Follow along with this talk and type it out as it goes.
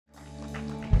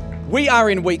We are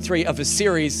in week 3 of a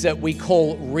series that we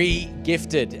call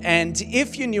Re-Gifted. And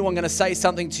if you're new, I'm going to say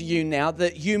something to you now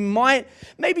that you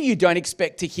maybe you don't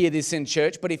expect to hear this in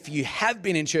church, but if you have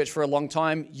been in church for a long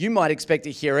time, you might expect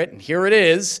to hear it. And here it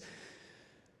is.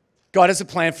 God has a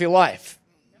plan for your life.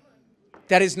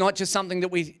 That is not just something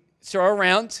that we throw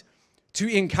around to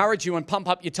encourage you and pump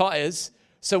up your tires.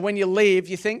 So when you leave,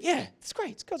 you think, yeah, it's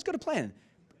great. God's got a plan.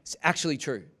 It's actually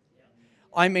true.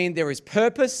 I mean, there is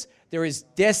purpose. There is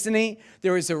destiny.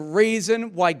 There is a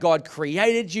reason why God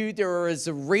created you. There is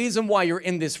a reason why you're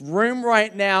in this room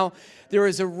right now. There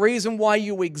is a reason why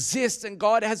you exist, and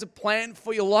God has a plan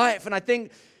for your life. And I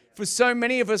think for so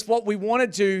many of us, what we want to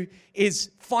do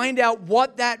is find out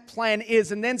what that plan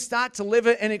is and then start to live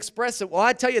it and express it. Well,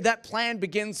 I tell you, that plan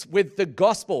begins with the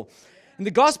gospel. And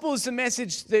the gospel is the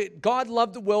message that God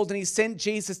loved the world and he sent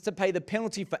Jesus to pay the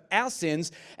penalty for our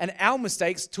sins and our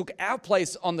mistakes, took our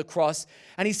place on the cross,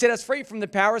 and he set us free from the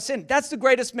power of sin. That's the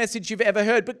greatest message you've ever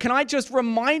heard. But can I just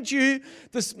remind you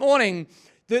this morning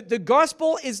that the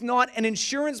gospel is not an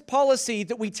insurance policy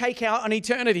that we take out on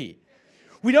eternity.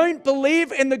 We don't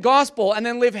believe in the gospel and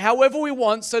then live however we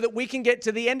want so that we can get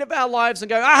to the end of our lives and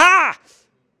go, aha,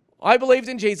 I believed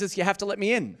in Jesus, you have to let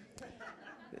me in.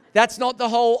 That's not the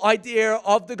whole idea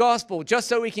of the gospel, just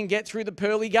so we can get through the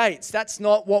pearly gates. That's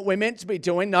not what we're meant to be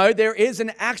doing. No, there is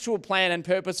an actual plan and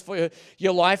purpose for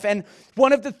your life. And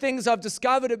one of the things I've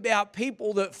discovered about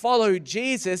people that follow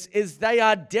Jesus is they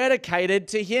are dedicated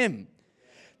to him.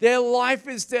 Their life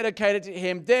is dedicated to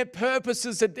him. Their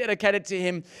purposes are dedicated to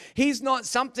him. He's not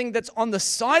something that's on the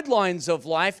sidelines of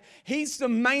life. He's the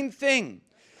main thing.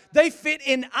 They fit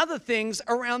in other things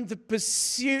around the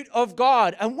pursuit of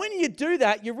God. And when you do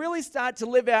that, you really start to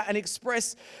live out and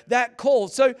express that call.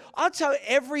 So I'll tell you,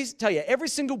 every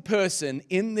single person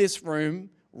in this room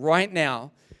right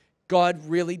now, God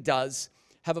really does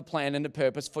have a plan and a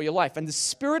purpose for your life. And the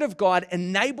Spirit of God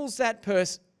enables that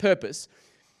purpose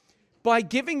by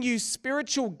giving you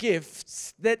spiritual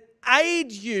gifts that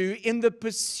aid you in the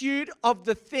pursuit of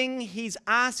the thing he's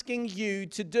asking you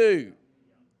to do.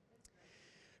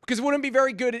 Because it wouldn't be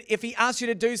very good if he asked you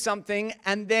to do something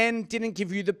and then didn't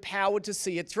give you the power to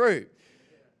see it through.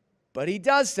 But he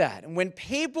does that. And when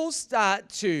people start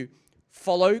to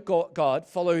follow God,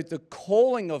 follow the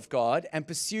calling of God and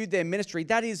pursue their ministry,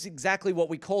 that is exactly what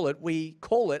we call it. We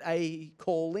call it a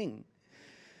calling.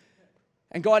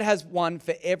 And God has one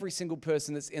for every single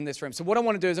person that's in this room. So what I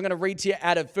want to do is I'm going to read to you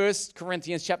out of 1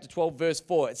 Corinthians chapter 12, verse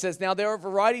 4. It says, "Now there are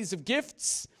varieties of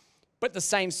gifts, but the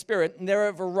same Spirit, and there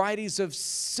are varieties of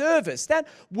service." That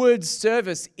word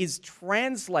service is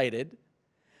translated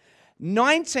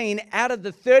 19 out of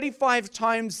the 35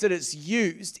 times that it's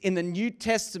used in the New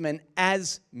Testament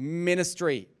as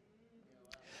ministry.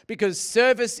 Because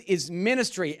service is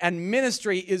ministry and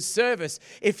ministry is service.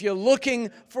 If you're looking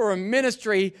for a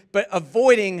ministry but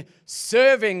avoiding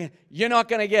serving, you're not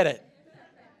going to get it.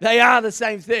 They are the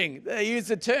same thing. They use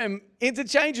the term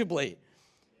interchangeably.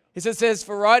 It says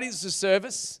varieties of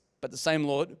service, but the same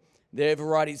Lord. There are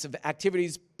varieties of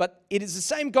activities, but it is the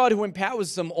same God who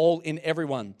empowers them all in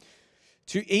everyone.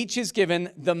 To each is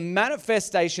given the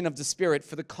manifestation of the Spirit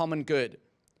for the common good.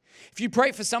 If you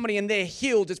pray for somebody and they're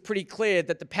healed, it's pretty clear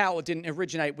that the power didn't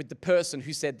originate with the person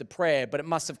who said the prayer, but it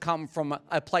must have come from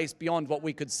a place beyond what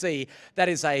we could see. That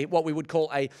is what we would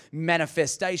call a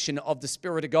manifestation of the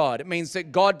Spirit of God. It means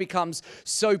that God becomes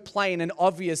so plain and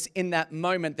obvious in that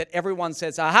moment that everyone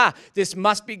says, aha, this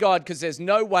must be God, because there's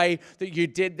no way that you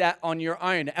did that on your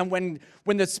own. And when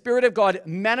the Spirit of God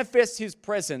manifests his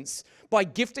presence by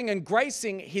gifting and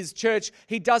gracing his church,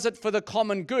 he does it for the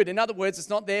common good. In other words, it's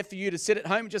not there for you to sit at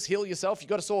home and just heal yourself. You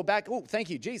got a sore back. Oh, thank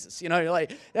you, Jesus.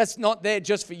 That's not there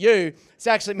just for you. It's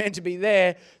actually meant to be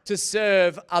there to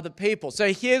serve other people.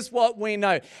 So here's what we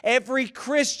know. Every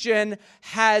Christian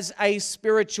has a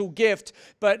spiritual gift,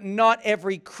 but not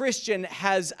every Christian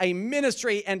has a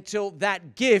ministry until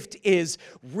that gift is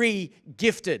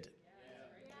re-gifted.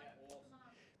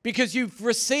 Because you've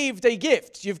received a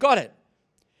gift. You've got it.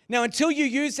 Now, until you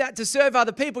use that to serve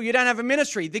other people, you don't have a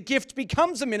ministry. The gift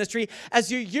becomes a ministry as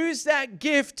you use that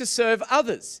gift to serve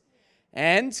others.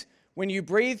 And when you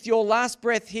breathe your last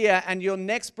breath here and your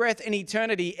next breath in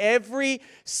eternity, every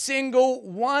single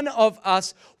one of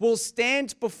us will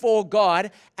stand before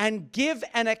God and give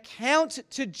an account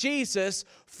to Jesus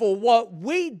for what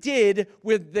we did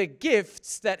with the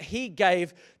gifts that he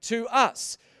gave to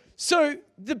us. So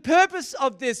the purpose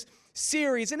of this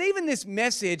series and even this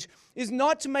message is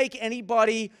not to make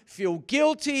anybody feel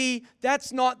guilty.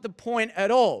 That's not the point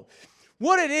at all.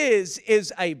 What it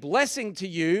is a blessing to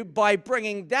you by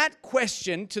bringing that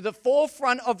question to the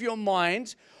forefront of your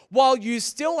mind. while you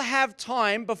still have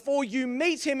time before you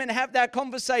meet him and have that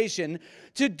conversation,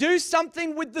 to do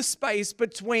something with the space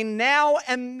between now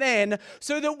and then,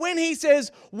 so that when he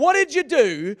says, "What did you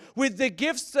do with the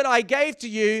gifts that I gave to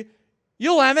you?"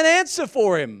 you'll have an answer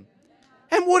for him.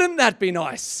 And wouldn't that be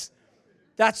nice?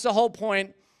 That's the whole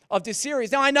point of this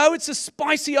series. Now, I know it's a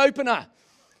spicy opener,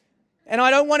 and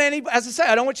I don't want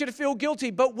I don't want you to feel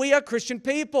guilty, but we are Christian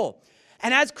people.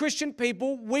 And as Christian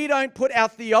people, we don't put our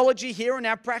theology here and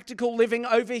our practical living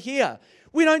over here.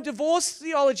 We don't divorce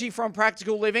theology from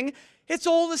practical living. It's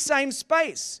all the same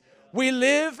space. We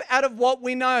live out of what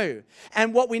we know.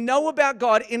 And what we know about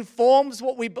God informs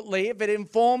what we believe. It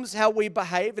informs how we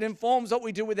behave. It informs what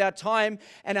we do with our time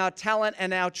and our talent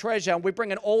and our treasure. And we're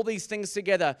bringing all these things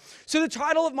together. So the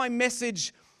title of my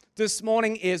message this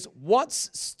morning is, "What's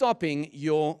Stopping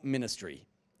Your Ministry?"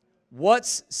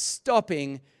 What's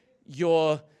stopping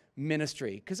your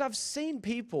ministry? Because I've seen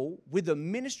people with a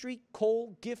ministry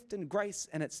call, gift, and grace,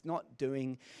 and it's not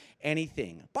doing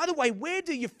anything. By the way, where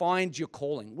do you find your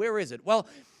calling? Where is it? Well,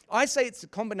 I say it's a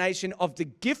combination of the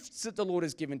gifts that the Lord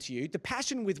has given to you, the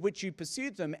passion with which you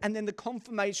pursued them, and then the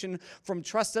confirmation from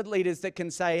trusted leaders that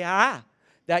can say,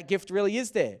 that gift really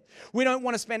is there. We don't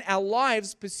want to spend our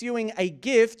lives pursuing a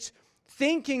gift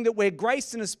thinking that we're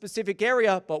graced in a specific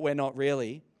area, but we're not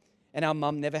really. And our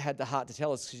mum never had the heart to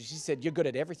tell us, because she said, "You're good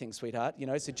at everything, sweetheart."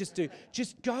 So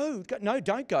just go. No,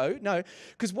 don't go. No,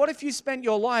 because what if you spent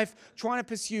your life trying to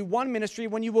pursue one ministry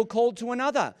when you were called to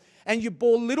another? And you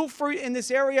bore little fruit in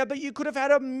this area, but you could have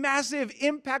had a massive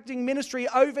impacting ministry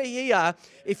over here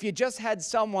if you just had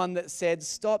someone that said,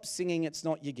 "Stop singing, it's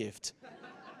not your gift."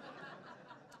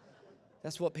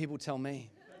 That's what people tell me.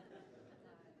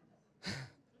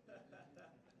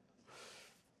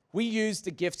 We use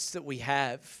the gifts that we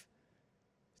have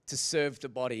to serve the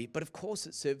body, but of course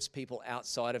it serves people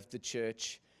outside of the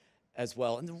church as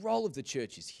well. And the role of the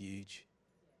church is huge.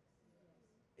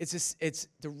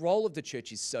 The role of the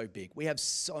church is so big. We have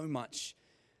so much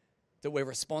that we're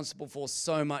responsible for,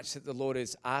 so much that the Lord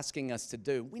is asking us to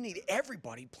do. We need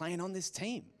everybody playing on this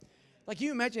team. Like,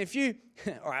 you imagine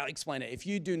all right, I'll explain it. If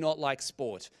you do not like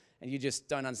sport and you just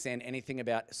don't understand anything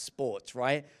about sports,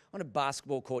 right? On a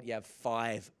basketball court, you have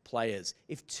 5 players.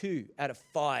 If 2 out of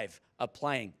 5 are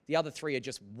playing, the other 3 are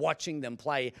just watching them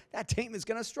play, that team is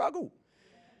going to struggle.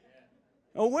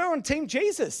 Well, we're on Team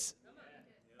Jesus.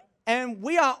 And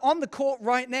we are on the court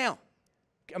right now.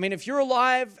 I mean, if you're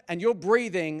alive and you're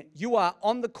breathing, you are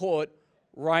on the court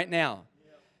right now.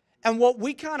 And what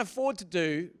we can't afford to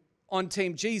do on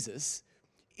Team Jesus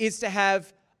is to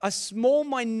have a small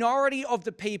minority of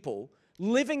the people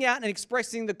living out and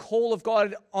expressing the call of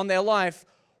God on their life,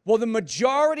 while the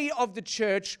majority of the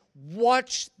church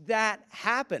watch that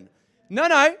happen.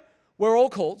 No, we're all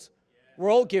called,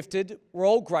 we're all gifted, we're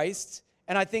all graced,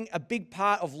 and I think a big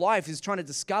part of life is trying to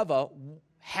discover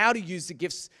how to use the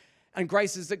gifts and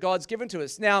graces that God's given to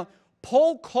us. Now,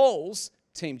 Paul calls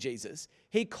Team Jesus,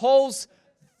 he calls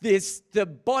this the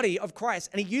body of Christ.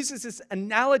 And he uses this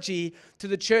analogy to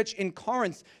the church in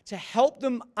Corinth to help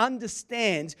them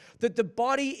understand that the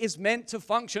body is meant to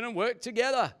function and work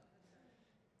together.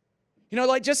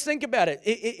 Just think about it.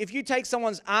 If you take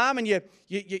someone's arm and you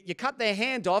cut their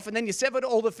hand off and then you severed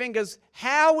all the fingers,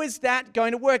 how is that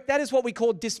going to work? That is what we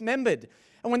call dismembered.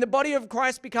 And when the body of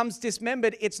Christ becomes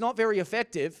dismembered, it's not very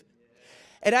effective.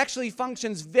 It actually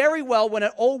functions very well when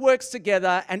it all works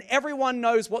together and everyone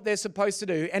knows what they're supposed to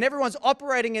do and everyone's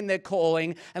operating in their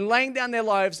calling and laying down their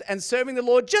lives and serving the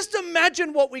Lord. Just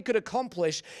imagine what we could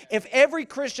accomplish if every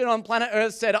Christian on planet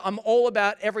Earth said, "I'm all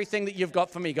about everything that you've got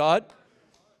for me, God."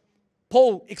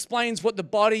 Paul explains what the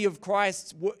body of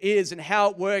Christ is and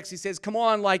how it works. He says, come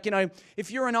on,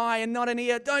 if you're an eye and not an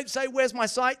ear, don't say, "Where's my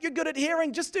sight?" You're good at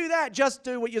hearing. Just do that. Just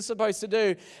do what you're supposed to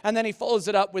do. And then he follows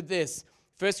it up with this.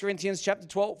 1 Corinthians chapter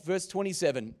 12, verse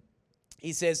 27.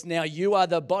 He says, "Now you are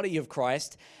the body of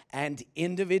Christ and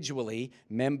individually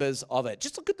members of it."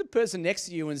 Just look at the person next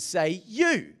to you and say,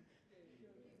 "You."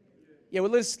 Yeah,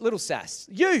 with little sass.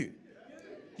 You.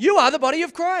 You are the body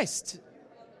of Christ.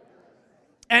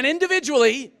 And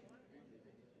individually,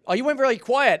 you went very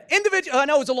quiet. I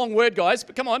know it's a long word, guys,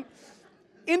 but come on.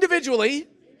 Individually,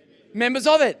 members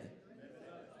of it.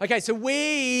 Okay, so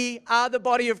we are the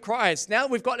body of Christ. Now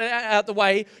that we've got it out the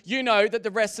way, you know that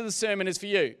the rest of the sermon is for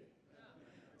you.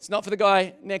 It's not for the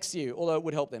guy next to you, although it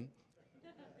would help them.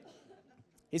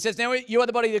 He says, "Now you are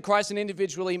the body of Christ and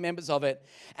individually members of it.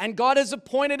 And God has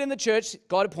appointed in the church,"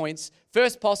 God appoints,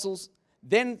 "first apostles,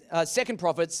 then second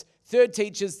prophets, third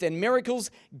teachers, then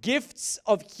miracles, gifts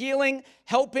of healing,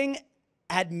 helping,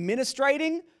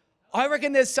 administrating." I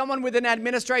reckon there's someone with an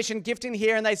administration gift in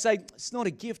here and they say, it's not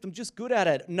a gift, I'm just good at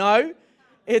it. No,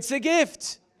 it's a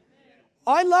gift.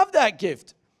 I love that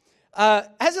gift.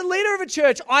 As a leader of a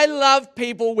church, I love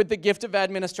people with the gift of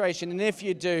administration. And if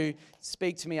you do,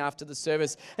 speak to me after the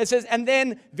service. It says, and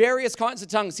then various kinds of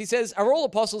tongues. He says, are all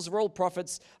apostles, are all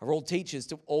prophets, are all teachers,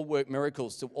 do all work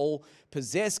miracles, do all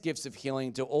possess gifts of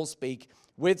healing, do all speak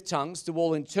with tongues, do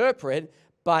all interpret,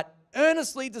 but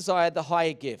earnestly desire the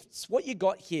higher gifts. What you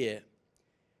got here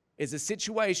is a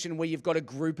situation where you've got a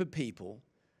group of people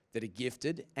that are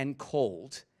gifted and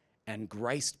called and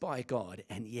graced by God,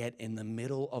 and yet in the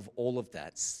middle of all of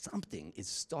that, something is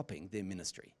stopping their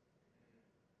ministry.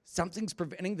 Something's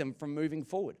preventing them from moving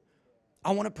forward.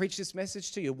 I want to preach this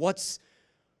message to you. What's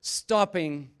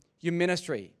stopping your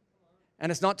ministry?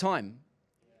 And it's not time,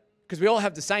 because we all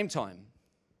have the same time.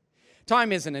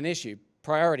 Time isn't an issue.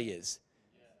 Priority is.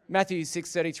 Matthew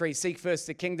 6:33, seek first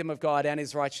the kingdom of God and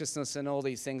his righteousness, and all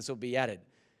these things will be added.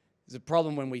 There's a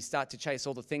problem when we start to chase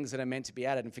all the things that are meant to be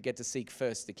added and forget to seek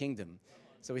first the kingdom.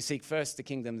 So we seek first the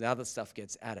kingdom, the other stuff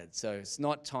gets added. So it's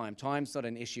not time. Time's not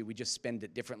an issue. We just spend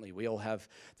it differently. We all have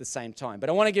the same time. But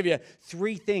I want to give you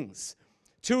 3 things.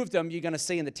 2 of them you're going to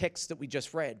see in the text that we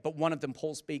just read, but one of them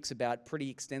Paul speaks about pretty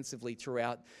extensively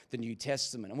throughout the New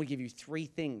Testament. I'm going to give you 3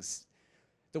 things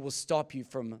that will stop you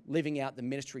from living out the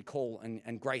ministry call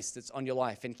and grace that's on your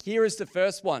life. And here is the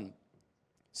first one: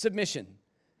 submission,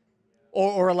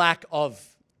 or a lack of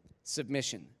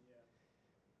submission.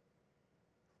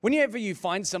 Whenever you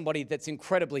find somebody that's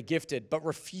incredibly gifted but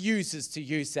refuses to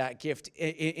use that gift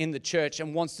in the church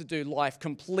and wants to do life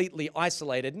completely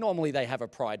isolated, normally they have a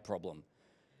pride problem.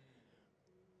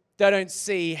 They don't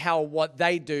see how what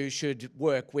they do should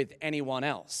work with anyone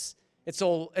else. It's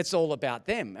all about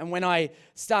them. And when I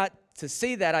start to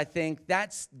see that, I think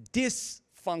that's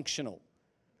dysfunctional.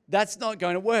 That's not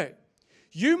going to work.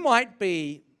 You might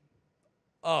be,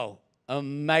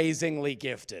 amazingly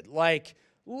gifted. Like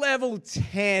level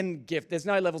 10 gift. There's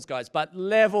no levels, guys, but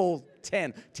level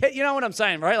 10. You know what I'm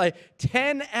saying, right? Like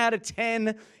 10 out of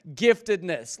 10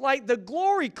 giftedness. Like the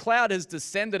glory cloud has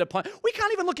descended upon. We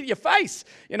can't even look at your face.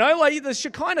 You know, like the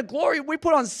Shekinah glory. We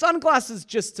put on sunglasses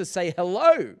just to say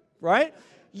hello, right?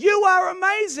 You are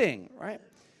amazing, right?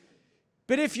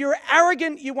 But if you're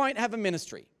arrogant, you won't have a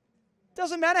ministry.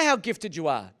 Doesn't matter how gifted you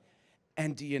are.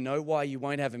 And do you know why you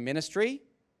won't have a ministry?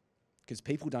 Because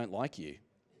people don't like you.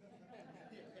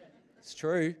 It's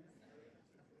true.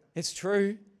 It's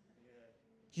true.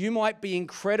 You might be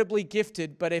incredibly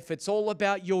gifted, but if it's all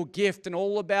about your gift and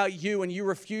all about you and you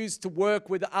refuse to work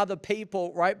with other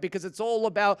people, right, because it's all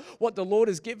about what the Lord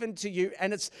has given to you,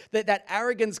 and it's that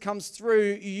arrogance comes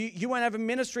through, you won't have a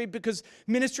ministry, because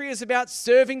ministry is about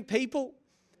serving people.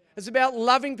 It's about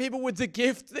loving people with the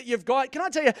gift that you've got. Can I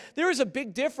tell you, there is a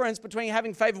big difference between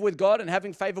having favor with God and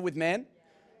having favor with man.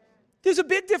 There's a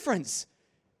big difference.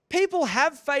 People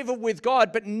have favor with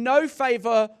God, but no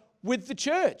favor with the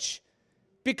church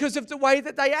because of the way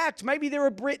that they act. Maybe they're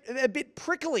a bit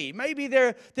prickly. Maybe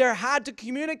they're hard to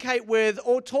communicate with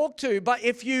or talk to. But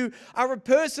if you are a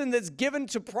person that's given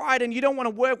to pride and you don't want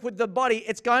to work with the body,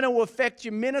 it's going to affect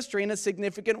your ministry in a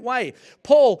significant way.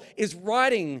 Paul is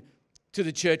writing to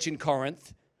the church in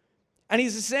Corinth, and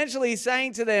he's essentially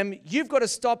saying to them, you've got to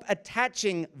stop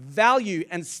attaching value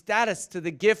and status to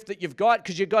the gift that you've got,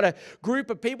 because you've got a group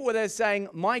of people where they're saying,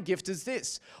 my gift is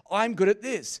this. I'm good at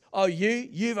this. Oh,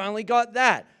 you've only got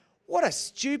that. What a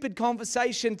stupid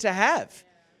conversation to have.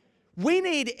 We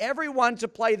need everyone to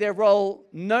play their role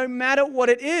no matter what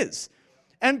it is.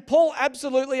 And Paul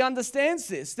absolutely understands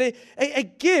this. A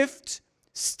gift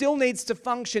still needs to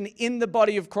function in the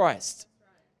body of Christ.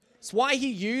 It's why he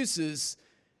uses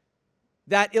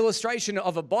that illustration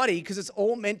of a body, because it's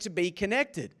all meant to be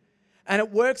connected. And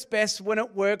it works best when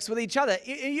it works with each other.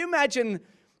 You imagine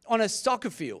on a soccer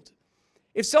field,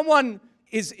 if someone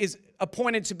is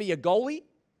appointed to be a goalie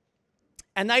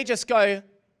and they just go,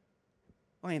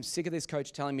 I am sick of this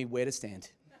coach telling me where to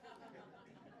stand.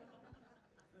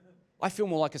 I feel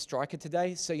more like a striker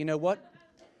today, so you know what?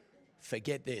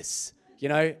 Forget this,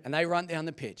 and they run down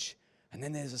the pitch. And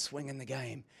then there's a swing in the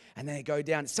game. And then they go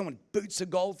down. Someone boots a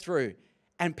goal through.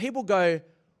 And people go,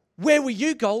 where were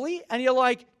you, goalie? And you're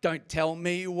like, don't tell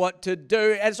me what to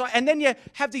do. And then you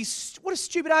have what a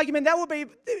stupid argument that would be.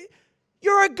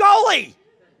 You're a goalie.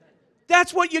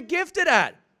 That's what you're gifted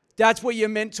at. That's where you're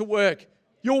meant to work.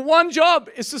 Your one job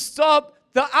is to stop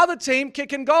the other team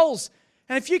kicking goals.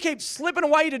 And if you keep slipping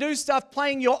away to do stuff,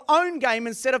 playing your own game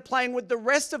instead of playing with the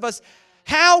rest of us,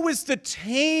 how is the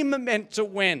team meant to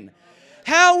win?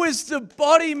 How is the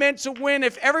body meant to win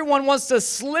if everyone wants to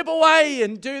slip away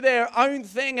and do their own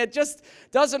thing? It just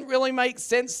doesn't really make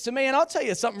sense to me. And I'll tell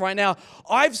you something right now.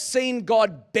 I've seen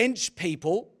God bench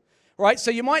people, right?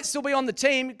 So you might still be on the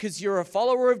team because you're a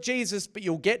follower of Jesus, but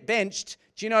you'll get benched.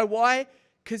 Do you know why?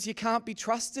 Because you can't be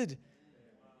trusted.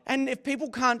 And if people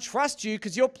can't trust you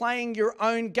because you're playing your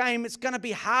own game, it's going to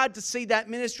be hard to see that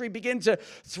ministry begin to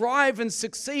thrive and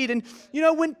succeed. And, you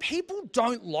know, when people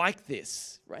don't like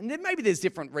this, right, and maybe there's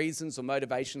different reasons or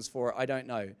motivations for it, I don't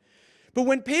know. But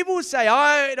when people say,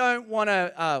 I don't want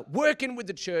to work in with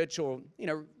the church or, you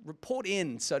know, report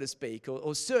in, so to speak,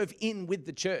 or serve in with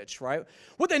the church, right?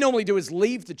 What they normally do is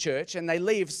leave the church, and they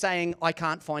leave saying, I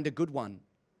can't find a good one.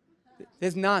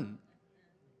 There's none.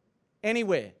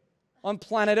 Anywhere on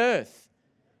planet Earth.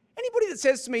 Anybody that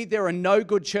says to me there are no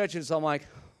good churches, I'm like,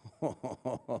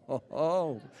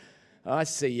 oh, I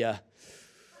see ya.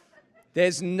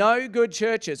 There's no good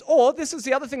churches. Or this is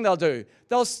the other thing they'll do.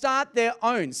 They'll start their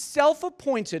own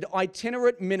self-appointed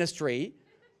itinerant ministry,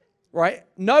 right?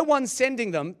 No one's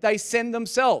sending them. They send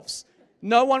themselves.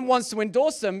 No one wants to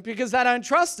endorse them because they don't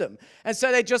trust them. And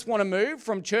so they just want to move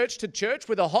from church to church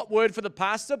with a hot word for the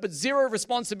pastor, but zero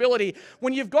responsibility.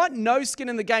 When you've got no skin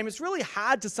in the game, it's really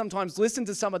hard to sometimes listen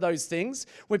to some of those things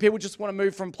when people just want to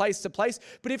move from place to place.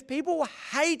 But if people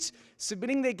hate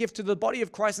submitting their gift to the body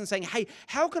of Christ and saying, hey,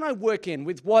 how can I work in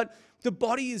with what the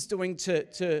body is doing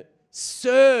to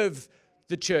serve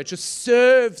the church or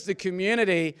serve the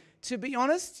community, to be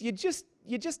honest, you just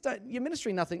don't, your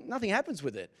ministry, nothing happens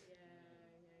with it.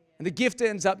 And the gift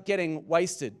ends up getting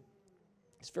wasted.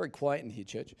 It's very quiet in here,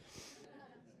 church.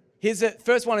 Here's the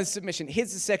first one is submission.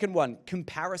 Here's the second one,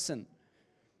 comparison.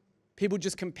 People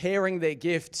just comparing their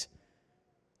gift.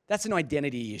 That's an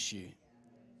identity issue.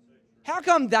 How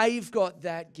come they've got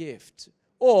that gift?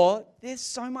 Or they're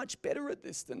so much better at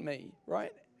this than me,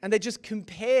 right? And they just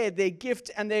compare their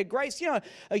gift and their grace. You know,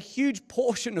 a huge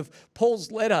portion of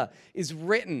Paul's letter is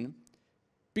written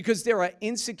because there are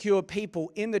insecure people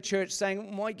in the church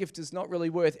saying, my gift is not really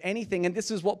worth anything. And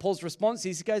this is what Paul's response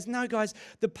is. He goes, no, guys,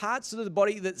 the parts of the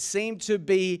body that seem to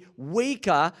be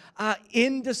weaker are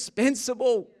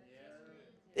indispensable.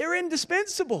 They're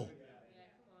indispensable.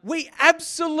 We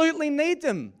absolutely need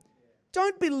them.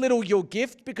 Don't belittle your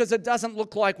gift because it doesn't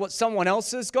look like what someone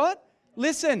else has got.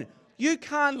 Listen, you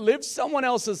can't live someone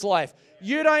else's life.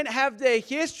 You don't have their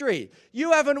history.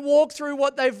 You haven't walked through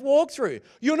what they've walked through.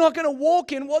 You're not going to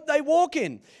walk in what they walk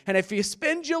in. And if you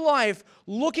spend your life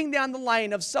looking down the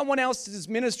lane of someone else's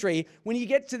ministry, when you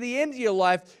get to the end of your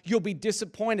life, you'll be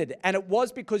disappointed. And it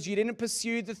was because you didn't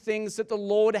pursue the things that the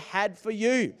Lord had for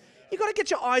you. You've got to get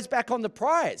your eyes back on the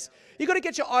prize. You've got to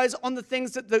get your eyes on the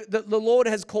things that the Lord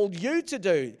has called you to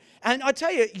do. And I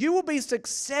tell you, you will be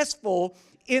successful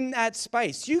in that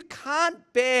space. You can't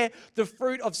bear the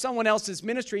fruit of someone else's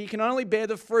ministry. You can only bear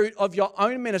the fruit of your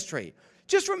own ministry.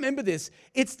 Just remember this.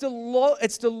 It's the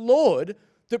Lord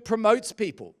that promotes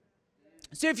people.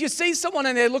 So if you see someone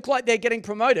and they look like they're getting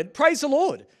promoted, praise the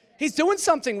Lord. He's doing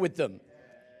something with them.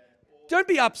 Don't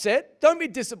be upset. Don't be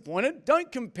disappointed.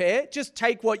 Don't compare. Just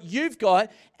take what you've got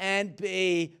and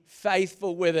be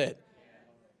faithful with it.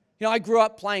 You know, I grew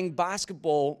up playing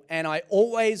basketball and I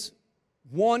always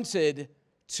wanted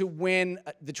to win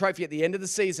the trophy at the end of the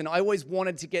season. I always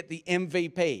wanted to get the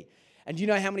MVP. And do you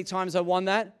know how many times I won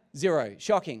that? 0.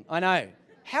 Shocking, I know.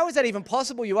 How is that even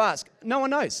possible, you ask? No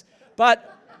one knows.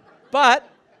 But I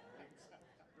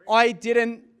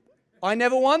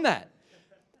never won that.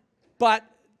 But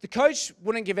the coach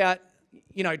wouldn't give out,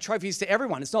 you know, trophies to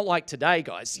everyone. It's not like today,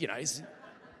 guys, you know.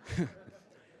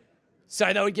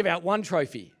 So they would give out one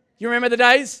trophy. You remember the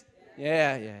days?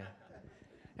 Yeah.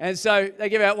 And so they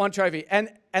give out one trophy. And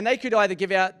they could either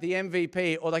give out the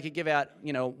MVP or they could give out,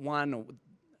 you know, one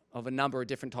of a number of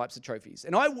different types of trophies.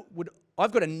 And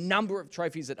I've got a number of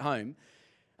trophies at home.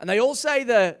 And they all say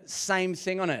the same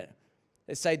thing on it.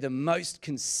 They say the most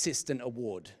consistent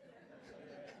award.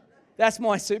 That's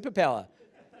my superpower.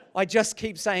 I just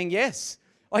keep saying yes.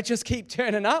 I just keep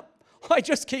turning up. I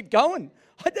just keep going.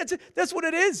 That's what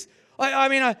it is.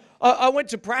 I went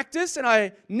to practice and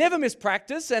I never missed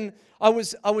practice and I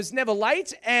was never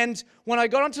late. And when I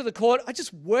got onto the court, I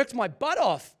just worked my butt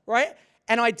off, right?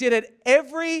 And I did it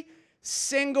every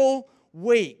single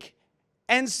week.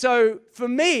 And so for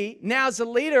me, now as a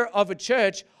leader of a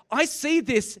church, I see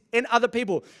this in other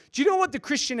people. Do you know what the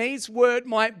Christianese word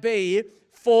might be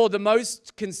for the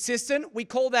most consistent? We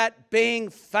call that being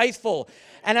faithful.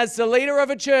 And as the leader of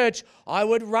a church, I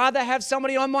would rather have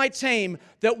somebody on my team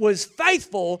that was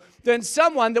faithful than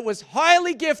someone that was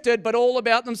highly gifted but all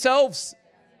about themselves.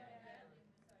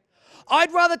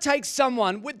 I'd rather take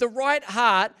someone with the right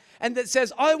heart and that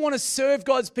says, I want to serve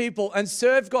God's people and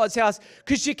serve God's house,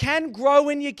 because you can grow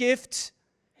in your gift.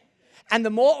 And the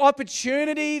more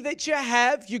opportunity that you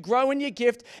have, you grow in your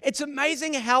gift. It's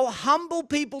amazing how humble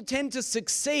people tend to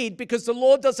succeed, because the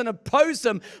Lord doesn't oppose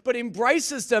them, but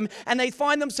embraces them. And they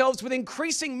find themselves with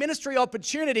increasing ministry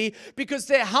opportunity because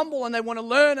they're humble and they want to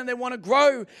learn and they want to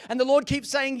grow. And the Lord keeps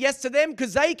saying yes to them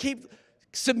because they keep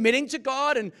submitting to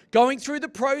God and going through the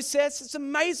process. It's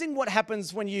amazing what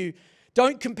happens when you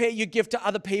don't compare your gift to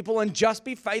other people and just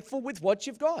be faithful with what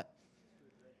you've got.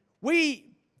 We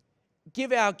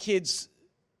give our kids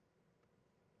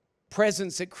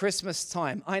presents at Christmas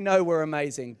time. I know we're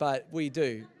amazing, but we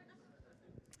do.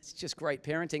 It's just great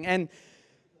parenting.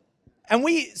 And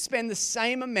we spend the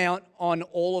same amount on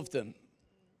all of them.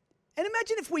 And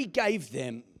imagine if we gave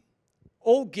them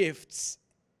all gifts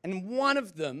and one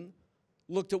of them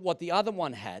looked at what the other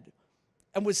one had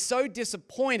and was so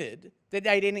disappointed that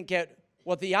they didn't get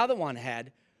what the other one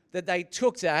had, that they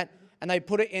took that and they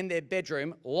put it in their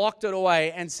bedroom, locked it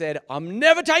away, and said, I'm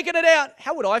never taking it out.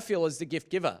 How would I feel as the gift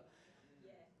giver?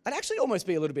 I'd actually almost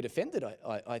be a little bit offended,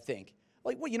 I think.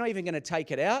 Like, what, you're not even going to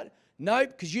take it out? No,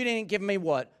 because you didn't give me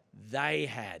what they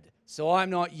had, so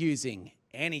I'm not using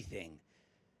anything.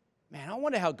 Man, I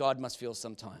wonder how God must feel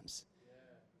sometimes.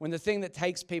 When the thing that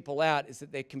takes people out is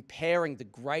that they're comparing the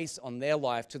grace on their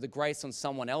life to the grace on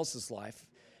someone else's life.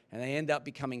 And they end up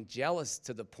becoming jealous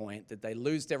to the point that they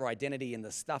lose their identity in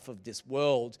the stuff of this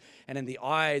world and in the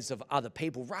eyes of other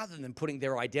people, rather than putting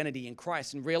their identity in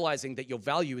Christ and realizing that your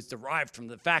value is derived from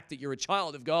the fact that you're a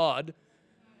child of God,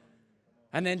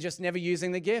 and then just never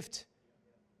using the gift.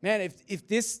 Man, if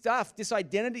this stuff, this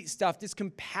identity stuff, this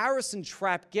comparison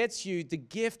trap gets you the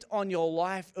gift on your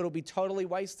life, it'll be totally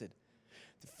wasted.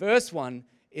 The first one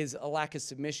is a lack of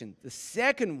submission. The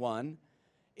second one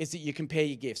is that you compare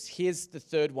your gifts. Here's the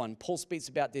third one. Paul speaks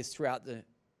about this throughout the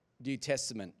New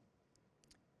Testament.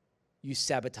 You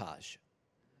sabotage.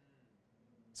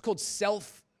 It's called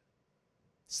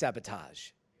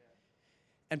self-sabotage.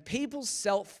 And people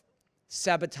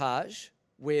self-sabotage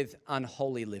with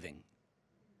unholy living.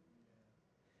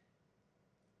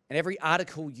 And every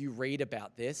article you read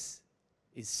about this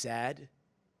is sad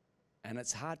and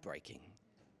it's heartbreaking.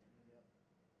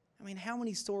 I mean, how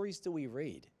many stories do we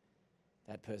read?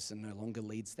 That person no longer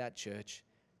leads that church.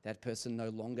 That person no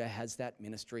longer has that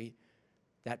ministry.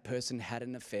 That person had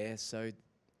an affair. So,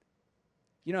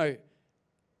 you know,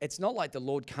 it's not like the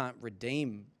Lord can't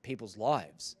redeem people's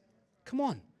lives. Come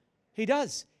on, He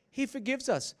does. He forgives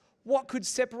us. What could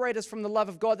separate us from the love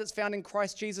of God that's found in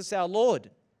Christ Jesus our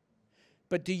Lord?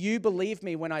 But do you believe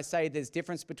me when I say there's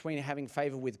difference between having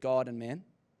favor with God and man?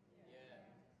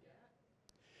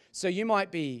 So you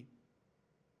might be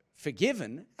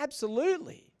forgiven,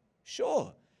 absolutely,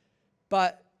 sure.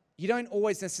 But you don't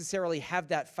always necessarily have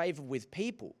that favor with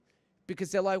people,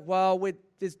 because they're like, well,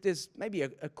 there's maybe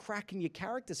a crack in your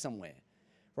character somewhere,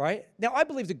 right? Now, I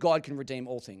believe that God can redeem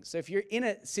all things. So if you're in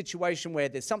a situation where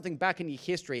there's something back in your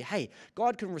history, hey,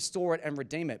 God can restore it and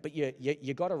redeem it, but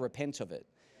you got to repent of it.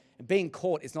 Being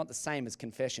caught is not the same as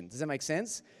confession. Does that make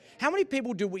sense? How many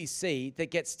people do we see that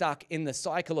get stuck in the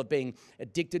cycle of being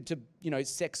addicted to,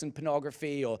 sex and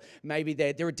pornography, or maybe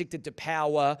they're addicted to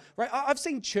power, right? I've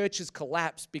seen churches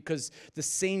collapse because the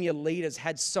senior leaders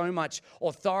had so much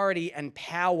authority and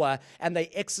power, and they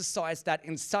exercised that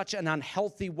in such an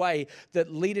unhealthy way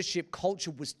that leadership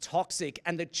culture was toxic,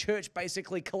 and the church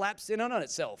basically collapsed in on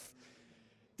itself.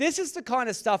 This is the kind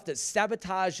of stuff that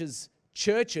sabotages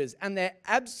churches, and they're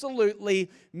absolutely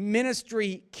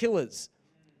ministry killers.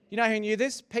 You know who knew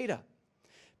this? Peter.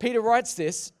 Peter writes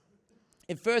this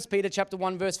in 1 Peter chapter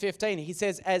 1, verse 15. He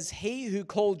says, as he who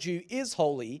called you is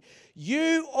holy,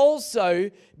 you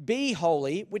also be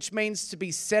holy, which means to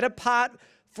be set apart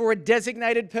for a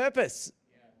designated purpose.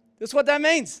 That's what that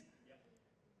means.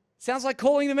 Sounds like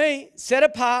calling to me. Set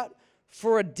apart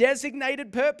for a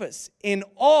designated purpose in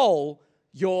all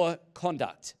your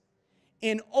conduct.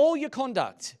 In all your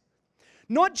conduct.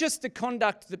 Not just the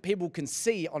conduct that people can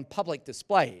see on public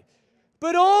display,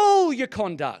 but all your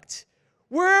conduct.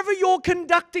 Wherever you're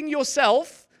conducting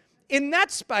yourself, in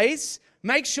that space,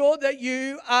 make sure that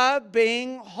you are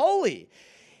being holy.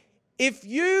 If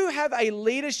you have a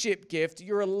leadership gift,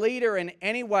 you're a leader in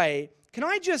any way, can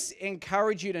I just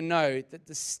encourage you to know that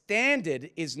the standard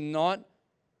is not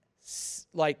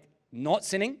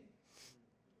sinning?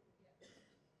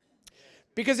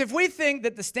 Because if we think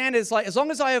that the standard is like, as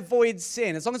long as I avoid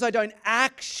sin, as long as I don't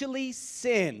actually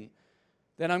sin,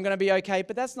 then I'm going to be okay.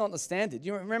 But that's not the standard.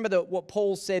 You remember what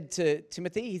Paul said to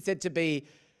Timothy? He said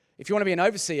if you want to be an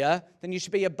overseer, then you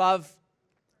should be above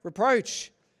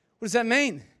reproach. What does that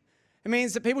mean? It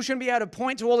means that people shouldn't be able to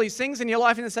point to all these things in your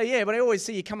life and say, yeah, but I always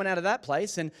see you coming out of that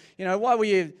place. And, why were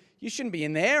you shouldn't be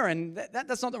in there. And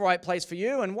that's not the right place for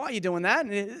you. And why are you doing that?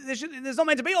 And there's not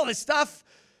meant to be all this stuff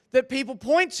that people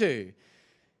point to.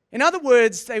 In other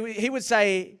words, he would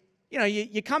say,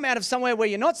 you come out of somewhere where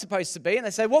you're not supposed to be. And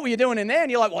they say, what were you doing in there? And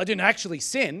you're like, well, I didn't actually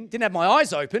sin. Didn't have my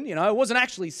eyes open. I wasn't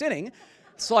actually sinning.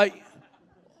 It's like,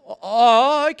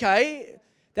 oh, okay.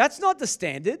 That's not the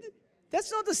standard. That's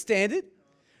not the standard.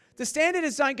 The standard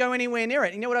is don't go anywhere near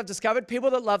it. You know what I've discovered? People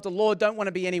that love the Lord don't want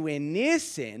to be anywhere near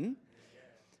sin.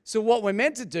 So what we're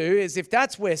meant to do is, if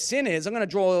that's where sin is, I'm going to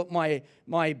draw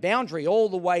my boundary all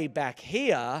the way back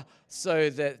here so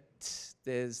that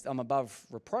I'm above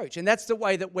reproach. And that's the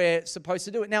way that we're supposed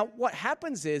to do it. Now, what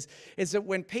happens is that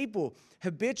when people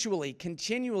habitually,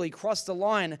 continually cross the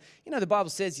line, the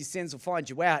Bible says your sins will find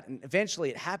you out, and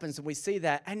eventually it happens, and we see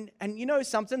that. And you know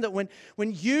something? That when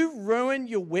you ruin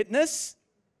your witness,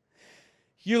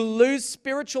 you lose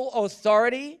spiritual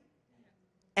authority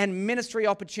and ministry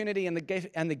opportunity, and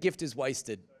the gift is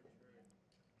wasted.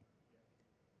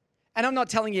 And I'm not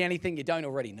telling you anything you don't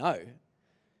already know.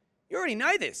 You already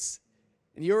know this,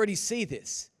 and you already see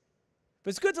this. But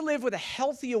it's good to live with a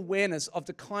healthy awareness of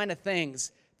the kind of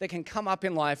things that can come up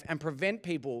in life and prevent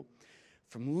people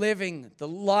from living the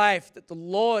life that the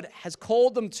Lord has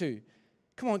called them to.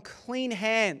 Come on, clean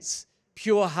hands,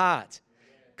 pure heart.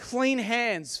 Clean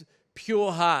hands,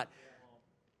 pure heart.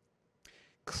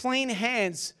 Clean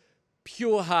hands,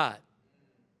 pure heart.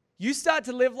 You start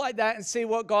to live like that and see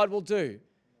what God will do.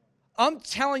 I'm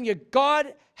telling you,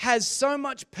 God has so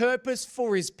much purpose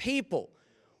for his people.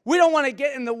 We don't want to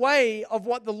get in the way of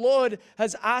what the Lord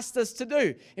has asked us to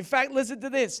do. In fact, listen to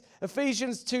this.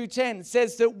 Ephesians 2:10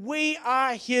 says that we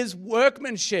are his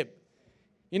workmanship.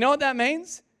 You know what that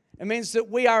means? It means that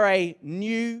we are a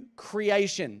new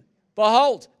creation.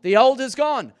 Behold, the old is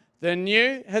gone. The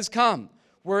new has come.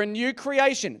 We're a new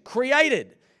creation,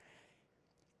 created.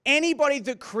 Anybody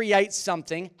that creates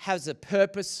something has a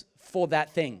purpose for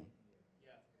that thing.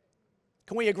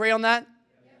 Can we agree on that?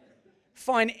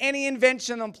 Find any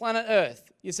invention on planet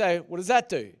Earth. You say, what does that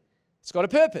do? It's got a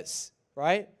purpose,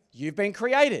 right? You've been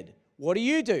created. What do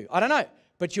you do? I don't know.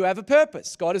 But you have a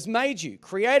purpose. God has made you,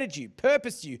 created you,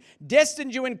 purposed you,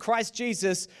 destined you in Christ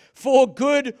Jesus for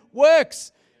good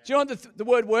works. Do you know what the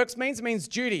word works means? It means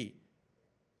duty,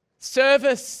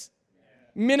 service,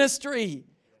 ministry,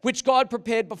 which God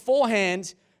prepared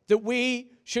beforehand that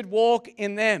we should walk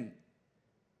in them.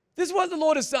 This is what the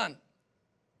Lord has done.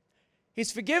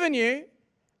 He's forgiven you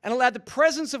and allowed the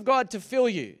presence of God to fill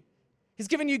you. He's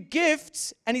given you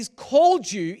gifts and he's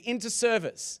called you into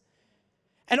service.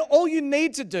 And all you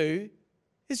need to do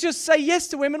is just say yes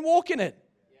to him and walk in it.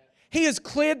 He has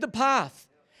cleared the path.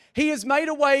 He has made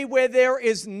a way where there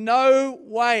is no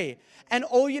way. And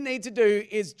all you need to do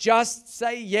is just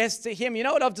say yes to him. You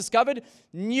know what I've discovered?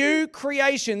 New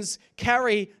creations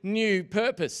carry new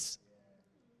purpose.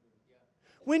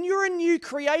 When you're a new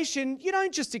creation, you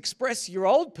don't just express your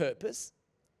old purpose.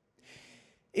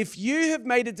 If you have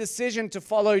made a decision to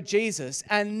follow Jesus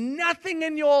and nothing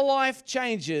in your life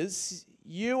changes,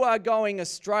 you are going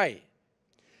astray.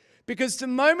 Because the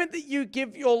moment that you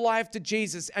give your life to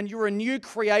Jesus and you're a new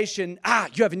creation,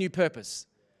 you have a new purpose.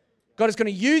 God is going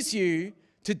to use you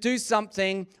to do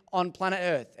something on planet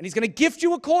Earth. And he's going to gift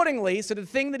you accordingly so the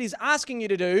thing that he's asking you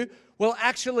to do will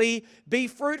actually be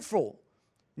fruitful.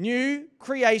 New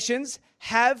creations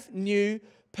have new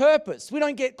purpose. We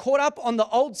don't get caught up on the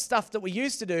old stuff that we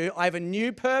used to do. I have a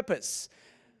new purpose.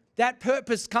 That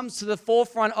purpose comes to the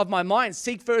forefront of my mind.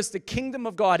 Seek first the kingdom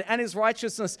of God and his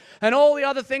righteousness, and all the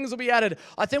other things will be added.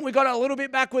 I think we got it a little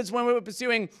bit backwards when we were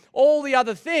pursuing all the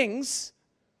other things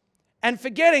and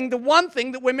forgetting the one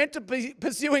thing that we're meant to be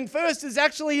pursuing first is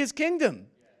actually his kingdom.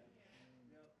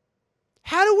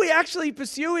 How do we actually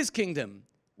pursue his kingdom?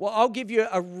 Well, I'll give you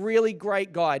a really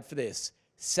great guide for this.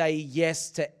 Say yes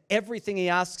to everything he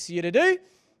asks you to do,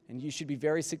 and you should be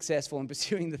very successful in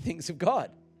pursuing the things of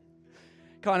God.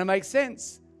 Kind of makes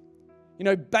sense. You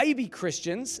know, baby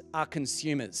Christians are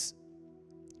consumers.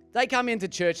 They come into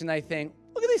church and they think,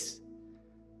 look at this.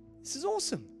 This is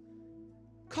awesome.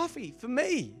 Coffee for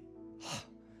me.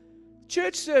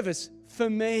 Church service for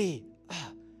me.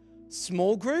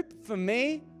 Small group for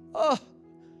me.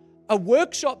 A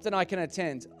workshop that I can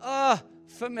attend.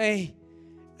 For me.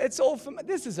 It's all for me.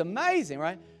 This is amazing,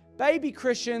 right? Baby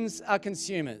Christians are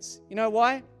consumers. You know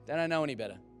why? They don't know any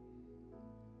better.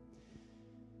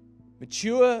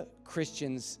 Mature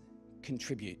Christians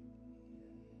contribute.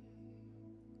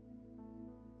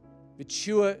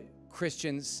 Mature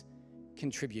Christians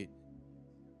contribute.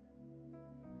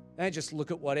 They don't just look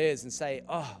at what is and say,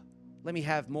 Let me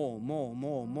have more.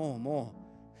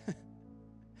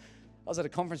 I was at a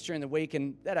conference during the week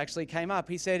and that actually came up.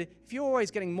 He said, if you're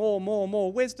always getting more,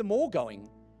 where's the more going?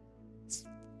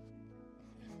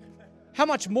 How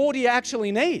much more do you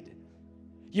actually need?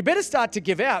 You better start to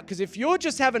give out, because if you're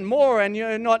just having more and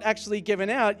you're not actually giving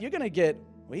out, you're going to get,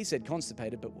 well, he said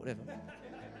constipated, but whatever.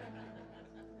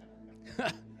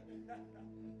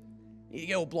 You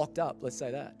get all blocked up, let's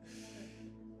say that.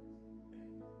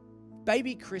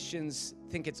 Baby Christians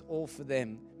think it's all for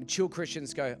them. Mature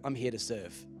Christians go, I'm here to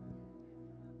serve.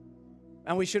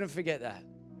 And we shouldn't forget that.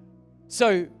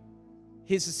 So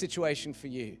here's the situation for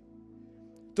you.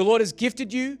 The Lord has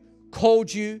gifted you,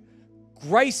 called you,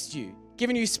 graced you,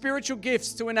 given you spiritual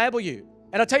gifts to enable you.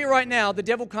 And I'll tell you right now, the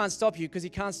devil can't stop you because he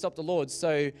can't stop the Lord.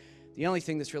 So the only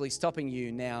thing that's really stopping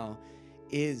you now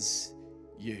is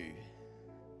you.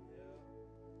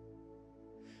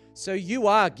 So you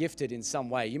are gifted in some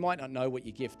way. You might not know what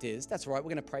your gift is. That's all right. We're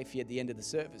going to pray for you at the end of the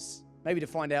service, maybe to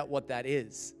find out what that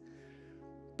is.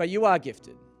 But you are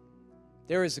gifted.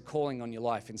 There is a calling on your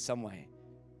life in some way.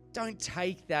 Don't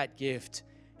take that gift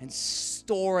and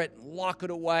store it, lock it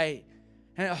away,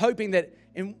 and hoping that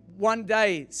in one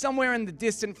day, somewhere in the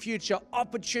distant future,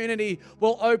 opportunity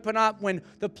will open up when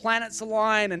the planets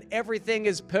align and everything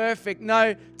is perfect.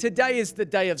 No, today is the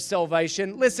day of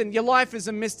salvation. Listen, your life is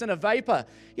a mist and a vapor.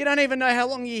 You don't even know how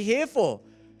long you're here for.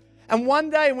 And one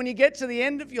day when you get to the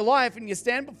end of your life and you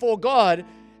stand before God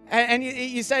and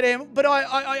you say to him, but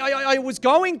I was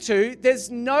going to,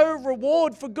 there's no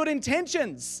reward for good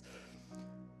intentions.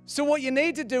 So what you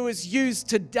need to do is use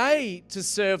today to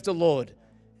serve the Lord.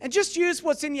 And just use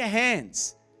what's in your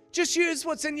hands. Just use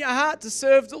what's in your heart to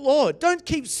serve the Lord. Don't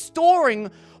keep storing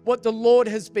what the Lord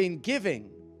has been giving.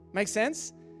 Make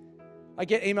sense? I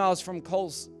get emails from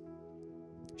Coles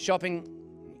Shopping.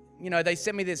 You know, they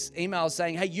send me this email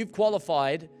saying, hey, you've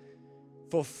qualified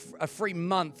for a free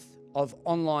month of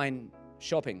online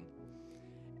shopping.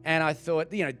 And I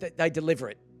thought, you know, they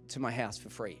deliver it to my house for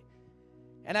free.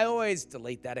 And I always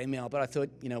delete that email, but I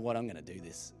thought, you know what, I'm going to do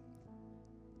this.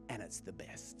 And it's the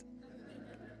best.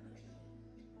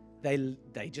 They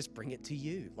just bring it to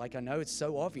you. Like, I know it's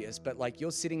so obvious, but like you're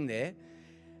sitting there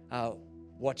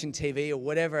watching TV or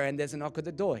whatever, and there's a knock at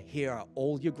the door. Here are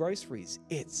all your groceries.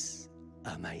 It's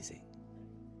amazing.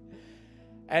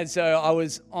 And so I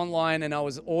was online and I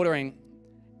was ordering,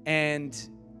 and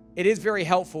it is very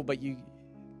helpful, but you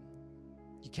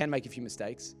can make a few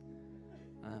mistakes.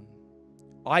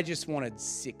 I just wanted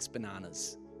 6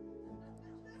 bananas.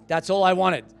 That's all I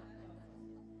wanted.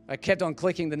 I kept on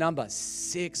clicking the number,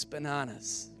 6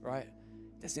 bananas, right?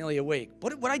 That's nearly a week.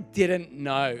 What I didn't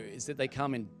know is that they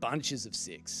come in bunches of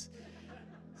 6.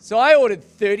 So I ordered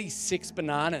 36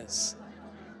 bananas.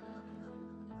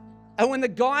 And when the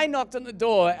guy knocked on the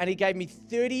door and he gave me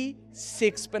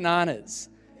 36 bananas,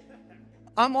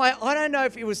 I'm like, I don't know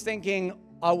if he was thinking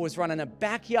I was running a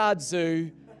backyard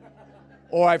zoo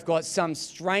or I've got some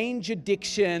strange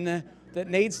addiction that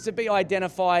needs to be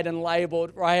identified and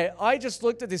labeled, right? I just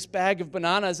looked at this bag of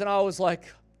bananas and I was like,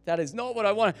 that is not what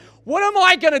I wanted. What am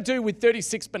I going to do with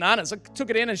 36 bananas? I took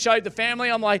it in and showed the family.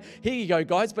 I'm like, here you go,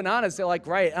 guys, bananas. They're like,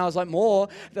 great. And I was like, more.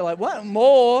 They're like, what?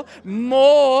 More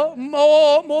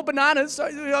bananas.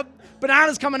 So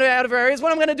bananas coming out of areas.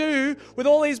 What am I going to do with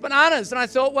all these bananas? And I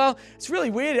thought, well, it's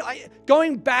really weird.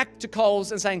 Going back to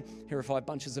Coles and saying, here are 5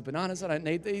 bunches of bananas. I don't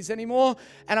need these anymore.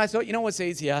 And I thought, you know what's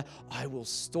easier? I will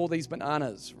store these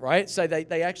bananas, right? So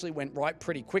they actually went right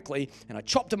pretty quickly, and I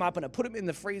chopped them up and I put them in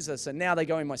the freezer. So now they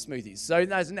go in my smoothies. So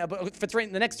now, but for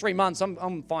the next 3 months,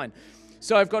 I'm fine.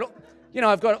 So I've got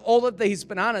all of these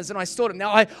bananas and I stored them.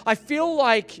 Now I feel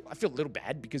a little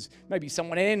bad because maybe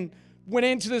someone went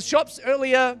into the shops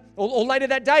earlier or later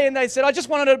that day and they said, I just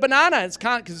wanted a banana. It's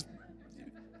can't because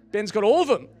Ben's got all of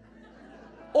them.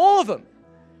 All of them.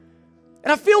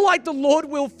 And I feel like the Lord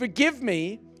will forgive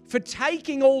me for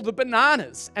taking all the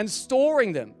bananas and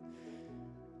storing them.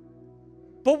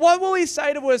 But what will he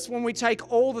say to us when we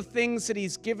take all the things that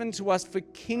he's given to us for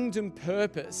kingdom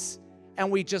purpose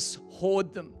and we just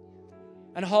hoard them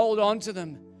and hold on to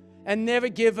them and never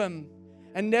give them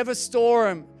and never store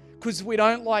them because we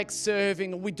don't like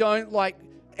serving or we don't like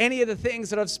any of the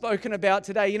things that I've spoken about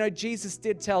today? You know, Jesus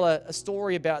did tell a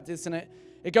story about this, and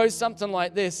it goes something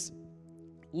like this.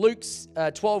 Luke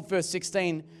 12, verse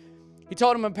 16, he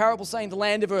told him a parable saying, the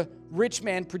land of a rich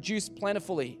man produced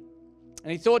plentifully.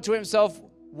 And he thought to himself,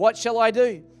 what shall I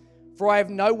do? For I have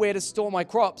nowhere to store my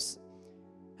crops.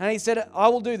 And he said, I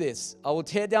will do this. I will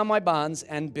tear down my barns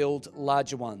and build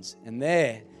larger ones. And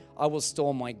there I will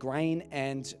store my grain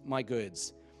and my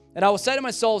goods. And I will say to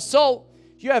my soul, soul,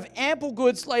 you have ample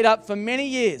goods laid up for many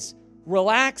years.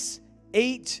 Relax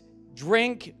eat,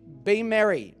 drink, be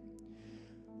merry.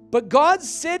 But God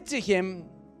said to him,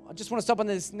 I just want to stop on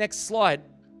this next slide.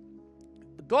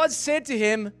 God said to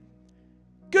him,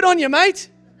 good on you, mate.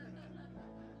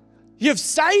 You've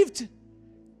saved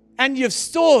and you've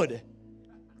stored.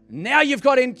 Now you've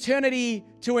got eternity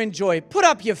to enjoy. Put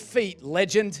up your feet,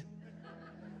 legend.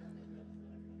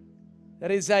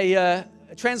 That is a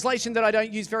translation that I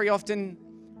don't use very often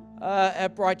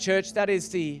at Bright Church. That is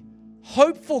the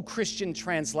Hopeful Christian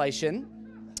Translation,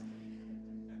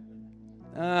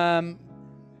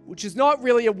 which is not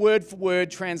really a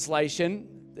word-for-word translation.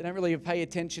 They don't really pay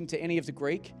attention to any of the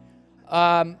Greek.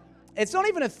 It's not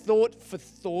even a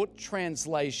thought-for-thought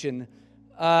translation.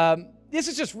 This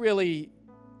is just really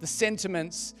the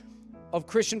sentiments of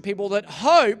Christian people that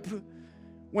hope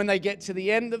when they get to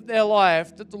the end of their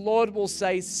life that the Lord will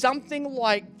say something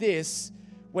like this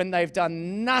when they've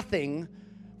done nothing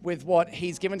with what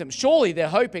He's given them. Surely they're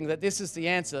hoping that this is the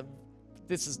answer.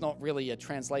 This is not really a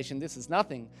translation. This is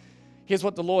nothing. Here's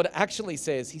what the Lord actually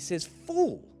says. He says,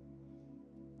 fool,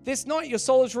 this night your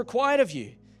soul is required of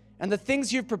you. And the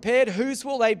things you've prepared, whose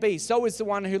will they be? So is the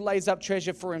one who lays up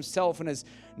treasure for himself and is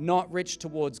not rich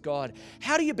towards God.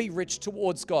 How do you be rich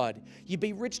towards God? You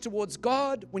be rich towards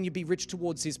God when you be rich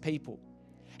towards His people.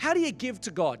 How do you give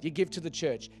to God? You give to the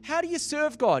church. How do you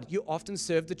serve God? You often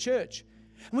serve the church.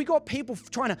 And we got people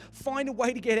trying to find a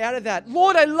way to get out of that.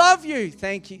 Lord, I love you.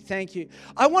 Thank you, thank you.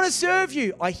 I want to serve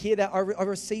you. I hear that. I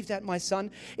receive that, my son.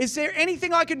 Is there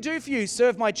anything I can do for you?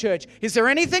 Serve my church. Is there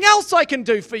anything else I can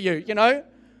do for you? You know?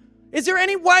 Is there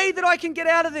any way that I can get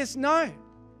out of this? No.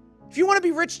 If you want to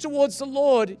be rich towards the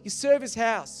Lord, you serve His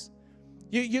house.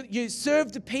 You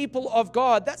serve the people of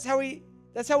God. That's how He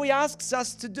asks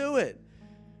us to do it.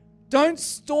 Don't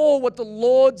store what the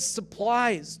Lord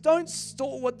supplies. Don't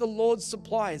store what the Lord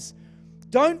supplies.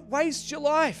 Don't waste your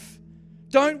life.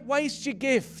 Don't waste your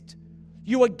gift.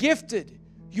 You are gifted.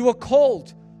 You are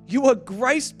called. You are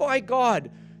graced by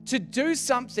God to do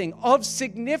something of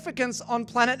significance on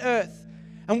planet Earth.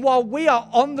 And while we are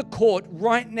on the court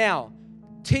right now,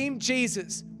 Team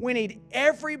Jesus, we need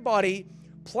everybody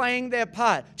playing their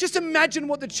part. Just imagine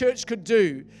what the church could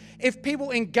do if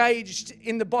people engaged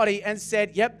in the body and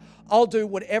said, yep, I'll do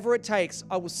whatever it takes.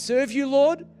 I will serve you,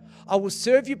 Lord. I will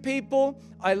serve you, people.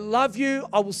 I love you.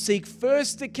 I will seek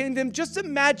first the kingdom. Just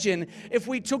imagine if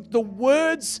we took the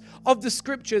words of the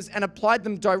scriptures and applied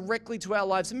them directly to our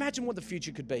lives. Imagine what the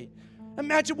future could be.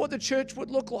 Imagine what the church would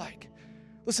look like.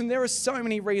 Listen, there are so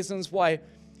many reasons why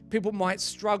people might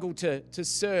struggle to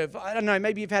serve. I don't know,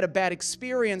 maybe you've had a bad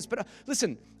experience, but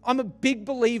listen, I'm a big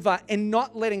believer in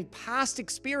not letting past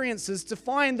experiences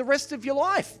define the rest of your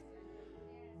life.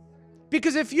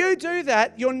 Because if you do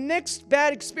that, your next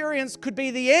bad experience could be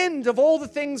the end of all the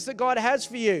things that God has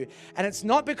for you. And it's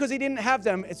not because He didn't have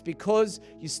them, it's because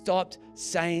you stopped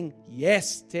saying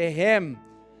yes to Him.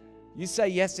 You say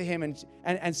yes to Him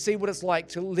and see what it's like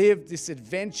to live this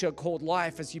adventure called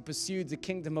life as you pursue the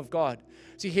kingdom of God.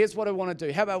 So here's what I want to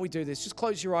do. How about we do this? Just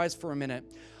close your eyes for a minute.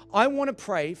 I want to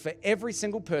pray for every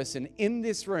single person in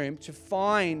this room to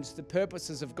find the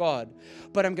purposes of God.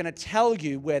 But I'm going to tell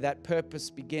you where that purpose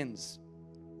begins.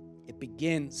 It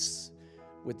begins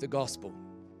with the gospel.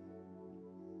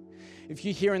 If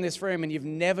you're here in this room and you've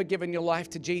never given your life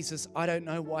to Jesus, I don't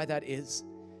know why that is.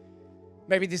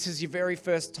 Maybe this is your very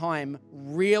first time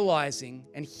realizing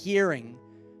and hearing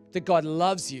that God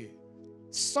loves you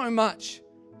so much.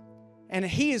 And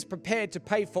He is prepared to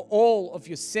pay for all of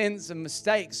your sins and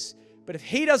mistakes. But if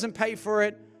He doesn't pay for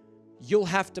it, you'll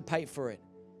have to pay for it.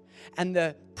 And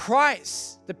the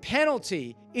price, the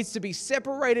penalty, is to be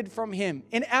separated from Him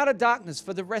in outer darkness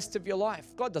for the rest of your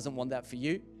life. God doesn't want that for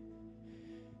you.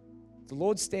 The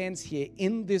Lord stands here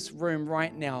in this room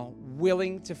right now,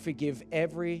 willing to forgive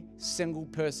every single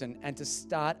person and to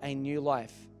start a new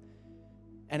life.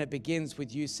 And it begins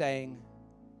with you saying,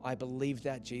 I believe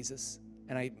that, Jesus,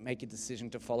 and I make a decision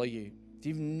to follow you. If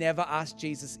you've never asked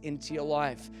Jesus into your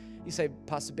life, you say,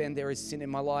 Pastor Ben, there is sin in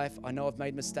my life. I know I've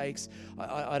made mistakes.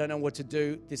 I don't know what to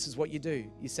do. This is what you do.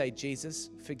 You say, Jesus,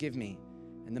 forgive me.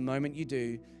 And the moment you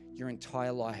do, your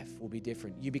entire life will be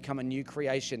different. You become a new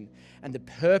creation, and the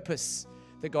purpose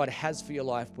that God has for your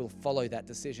life will follow that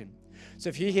decision. So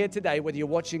if you're here today, whether you're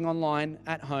watching online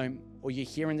at home or you're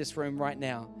here in this room right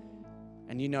now,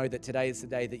 and you know that today is the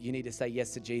day that you need to say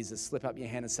yes to Jesus, slip up your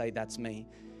hand and say, that's me.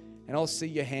 And I'll see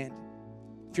your hand.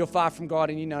 If you're far from God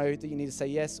and you know that you need to say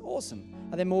yes, awesome.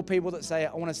 Are there more people that say,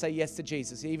 I want to say yes to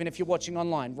Jesus? Even if you're watching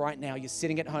online right now, you're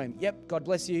sitting at home. Yep, God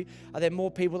bless you. Are there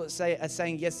more people that are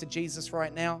saying yes to Jesus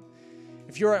right now?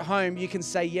 If you're at home, you can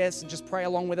say yes and just pray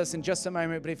along with us in just a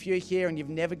moment. But if you're here and you've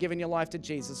never given your life to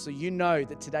Jesus, so you know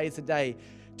that today is the day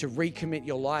to recommit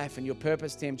your life and your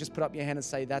purpose to Him, just put up your hand and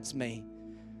say, that's me.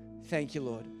 Thank you,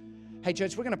 Lord. Hey,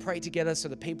 church, we're going to pray together so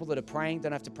the people that are praying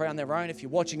don't have to pray on their own. If you're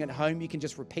watching at home, you can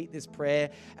just repeat this prayer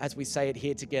as we say it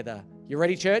here together. You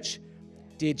ready, church?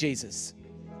 Dear Jesus,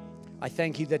 I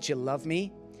thank you that you love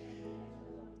me,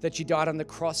 that you died on the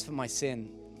cross for my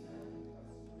sin.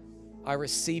 I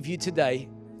receive you today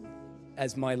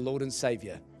as my Lord and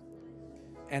Savior,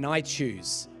 and I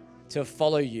choose to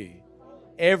follow you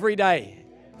every day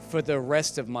for the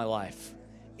rest of my life.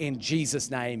 In Jesus'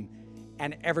 name.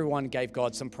 And everyone gave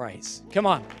God some praise. Come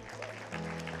on.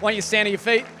 Why don't you stand on your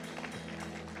feet?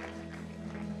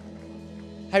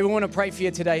 Hey, we want to pray for you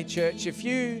today, church. If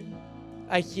you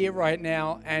are here right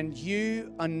now and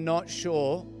you are not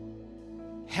sure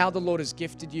how the Lord has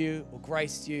gifted you or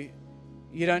graced you,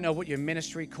 you don't know what your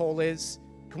ministry call is,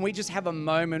 can we just have a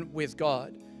moment with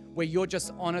God where you're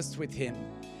just honest with Him?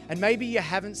 And maybe you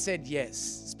haven't said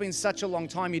yes. It's been such a long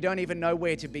time, you don't even know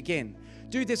where to begin.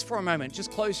 Do this for a moment. Just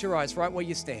close your eyes right where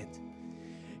you stand.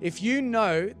 If you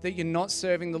know that you're not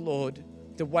serving the Lord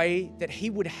the way that He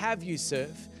would have you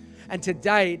serve, and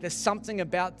today there's something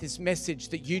about this message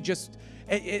that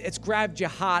it's grabbed your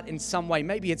heart in some way,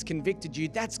 maybe it's convicted you,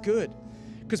 that's good,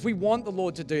 because we want the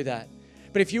Lord to do that.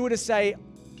 But if you were to say,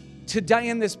 today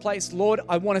in this place, Lord,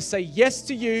 I want to say yes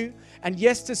to you and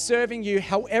yes to serving you,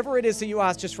 however it is that you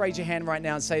ask, just raise your hand right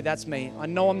now and say, that's me. I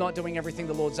know I'm not doing everything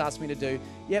the Lord's asked me to do.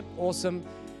 Yep, awesome.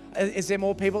 Is there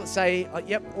more people that say,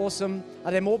 yep, awesome?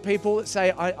 Are there more people that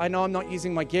say, I know I'm not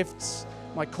using my gifts,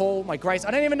 my call, my grace?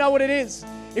 I don't even know what it is.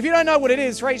 If you don't know what it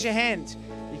is, raise your hand.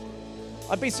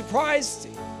 I'd be surprised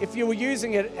if you were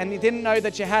using it and you didn't know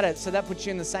that you had it, so that puts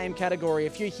you in the same category.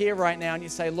 If you're here right now and you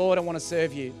say, Lord, I want to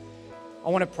serve you, I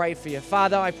want to pray for you.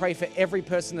 Father, I pray for every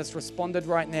person that's responded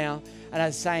right now and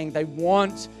is saying they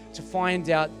want to find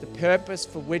out the purpose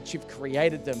for which you've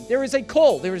created them. There is a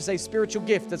call, there is a spiritual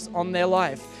gift that's on their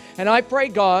life. And I pray,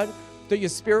 God, that your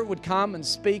Spirit would come and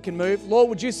speak and move. Lord,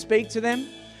 would you speak to them?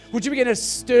 Would you begin to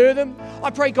stir them? I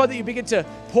pray, God, that you begin to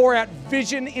pour out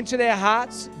vision into their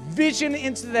hearts, vision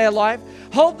into their life.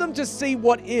 Help them to see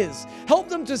what is. Help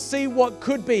them to see what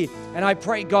could be. And I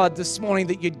pray, God, this morning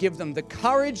that you'd give them the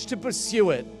courage to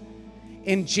pursue it.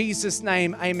 In Jesus'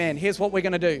 name, amen. Here's what we're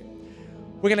going to do.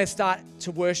 We're going to start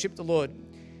to worship the Lord.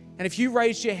 And if you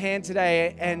raised your hand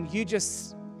today and you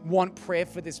just want prayer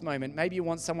for this moment, maybe you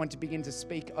want someone to begin to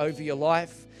speak over your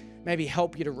life, maybe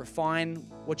help you to refine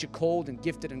what you're called and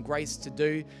gifted and graced to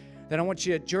do, then I want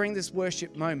you, during this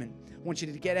worship moment, I want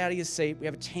you to get out of your seat. We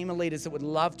have a team of leaders that would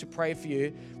love to pray for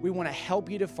you. We want to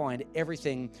help you to find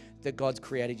everything that God's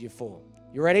created you for.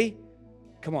 You ready?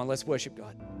 Come on, let's worship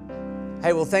God.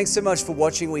 Hey, well, thanks so much for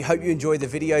watching. We hope you enjoyed the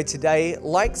video today.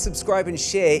 Like, subscribe, and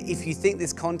share if you think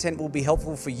this content will be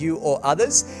helpful for you or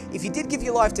others. If you did give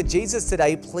your life to Jesus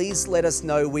today, please let us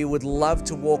know. We would love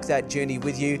to walk that journey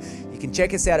with you. You can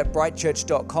check us out at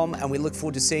brightchurch.com, and we look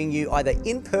forward to seeing you either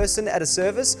in person at a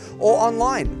service or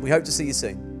online. We hope to see you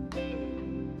soon.